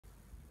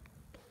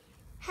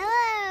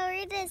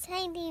is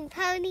painting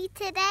Pony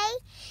today,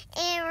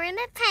 and we're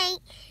gonna paint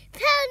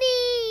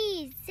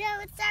ponies. So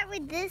let's start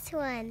with this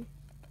one.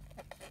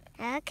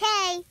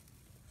 Okay.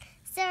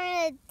 So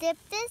we're gonna dip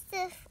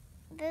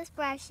this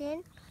brush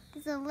in.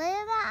 There's a little bit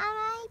on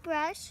my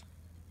brush,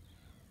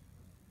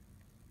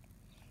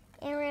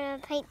 and we're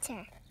gonna paint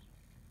her.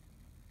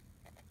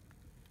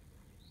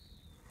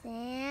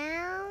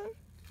 Down.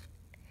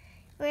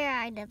 We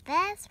are the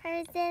best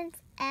persons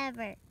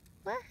ever.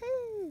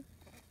 Woohoo!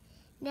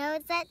 Now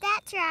let's let that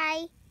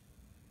dry.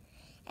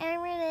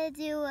 And we're going to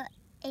do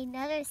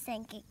another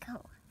second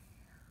coat.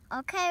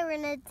 Okay, we're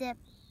going to dip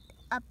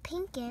a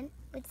pink in,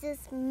 which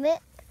is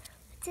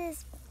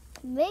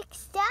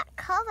mix that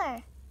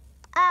color.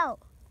 Oh,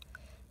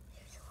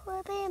 there's a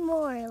little bit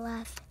more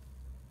left.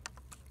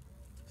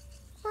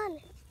 Come on.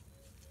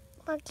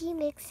 Monkey,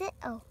 mix it.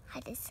 Oh, I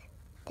just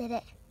did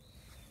it.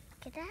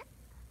 Get that?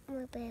 A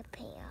little bit of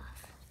paint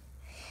off.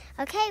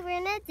 Okay,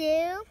 we're going to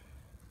do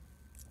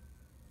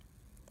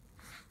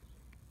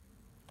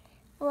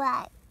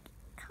black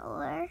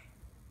color,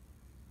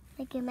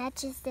 like it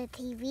matches the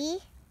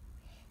TV.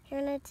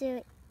 You're going to do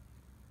it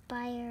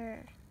by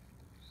her.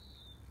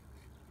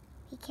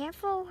 Be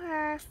careful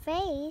her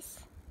face.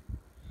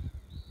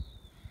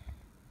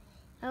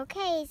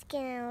 Okay, it's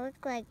going to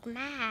look like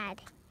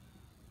mad.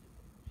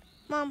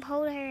 Mom,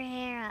 hold her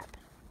hair up.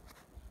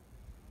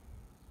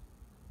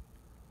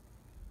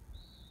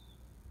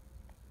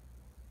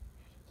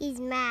 He's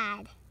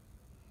mad.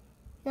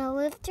 Now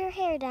lift her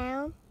hair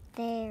down.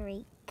 There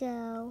we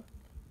go.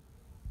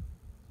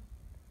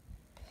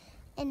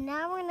 And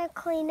now we're going to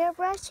clean our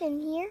brush in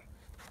here.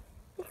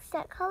 Mix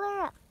that color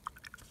up.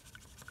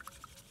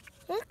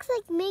 It looks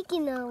like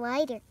making a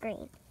lighter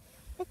green.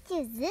 Let's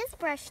use this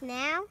brush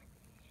now.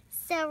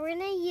 So we're going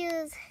to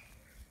use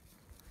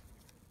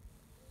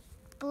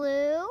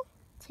blue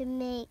to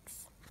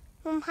mix.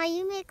 How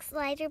you mix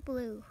lighter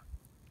blue?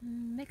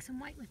 Mix some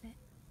white with it.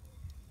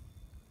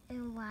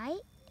 And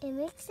white, and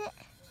mix it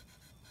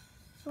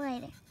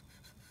lighter.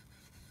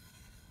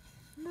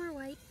 More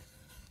white.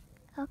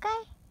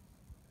 Okay.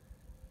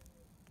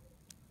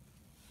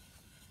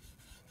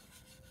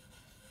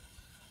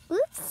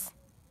 Oops.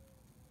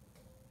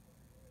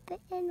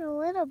 Put in a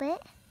little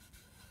bit.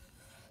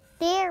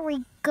 There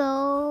we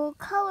go.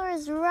 Color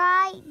is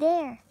right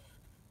there.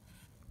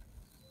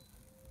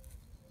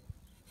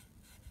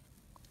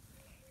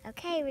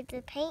 Okay, we're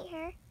gonna paint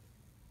her.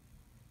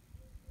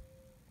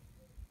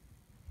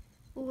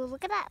 Ooh,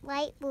 look at that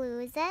light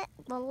blue. Is that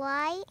the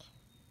light?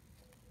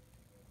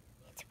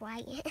 It's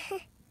white.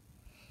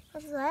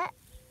 What's that?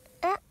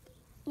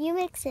 You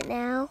mix it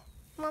now.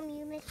 Mom,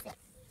 you mix it.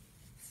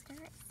 Stir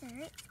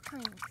it,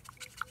 clean.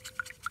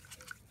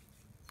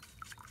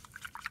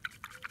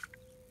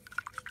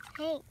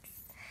 Thanks.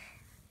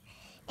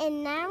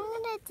 And now I'm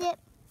gonna dip.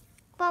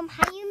 Mom,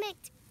 how you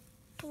mix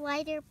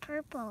lighter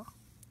purple?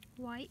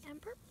 White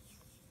and purple.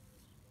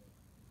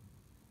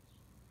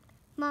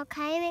 Mom,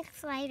 can I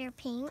mix lighter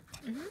pink?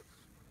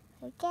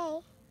 Okay.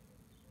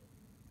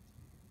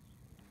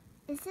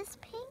 Is this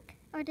pink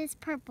or this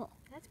purple?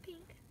 That's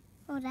pink.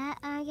 Oh, that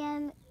I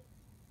gotta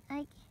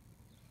mix.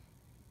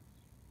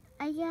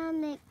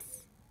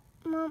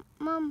 Mom,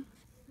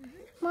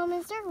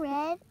 is there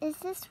red? Is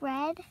this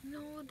red?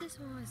 No, this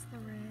one was the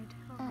red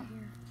over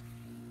here.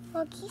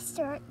 Well, can you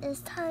stir it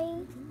this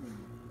time?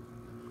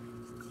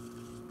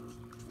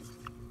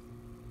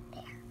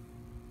 There.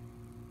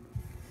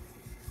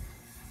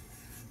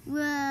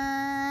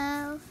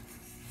 Whoa!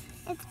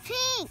 It's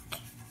pink.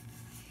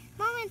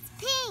 Mom, it's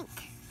pink.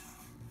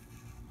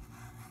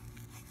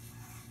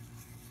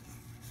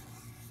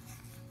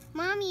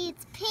 Mommy,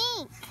 it's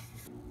pink.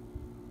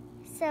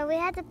 So we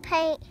had to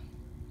paint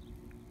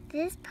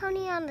this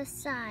pony on the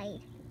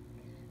side.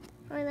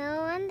 We're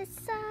on the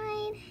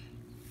side.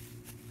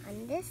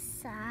 On this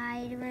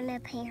side, we're gonna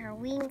paint her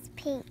wings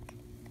pink.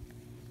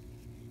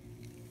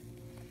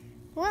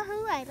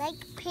 Woohoo, I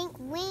like pink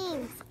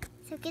wings.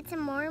 So get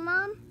some more,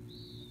 Mom?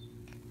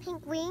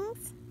 Pink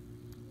wings?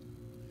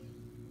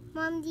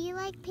 Mom, do you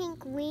like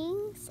pink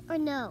wings or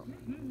no?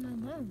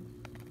 No.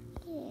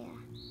 Yeah.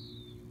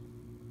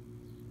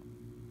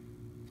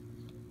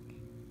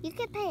 You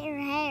could paint her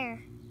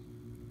hair.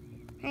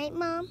 Right,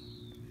 Mom?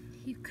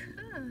 You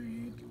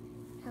could.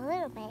 A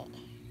little bit.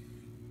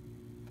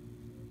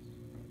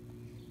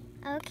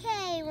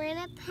 Okay, we're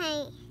gonna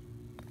paint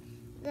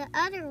the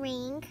other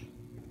ring.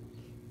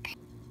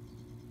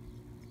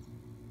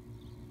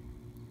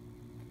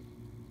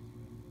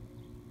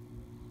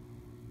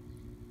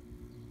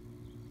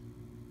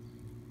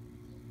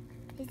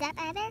 Is that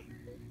better?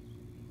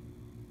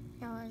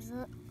 No,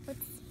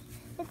 what's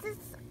this?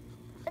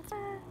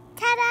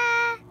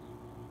 Ta-da!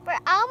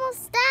 We're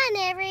almost done,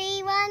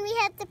 everyone. We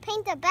have to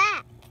paint the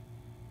back.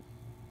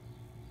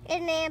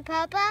 Isn't it,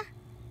 Papa?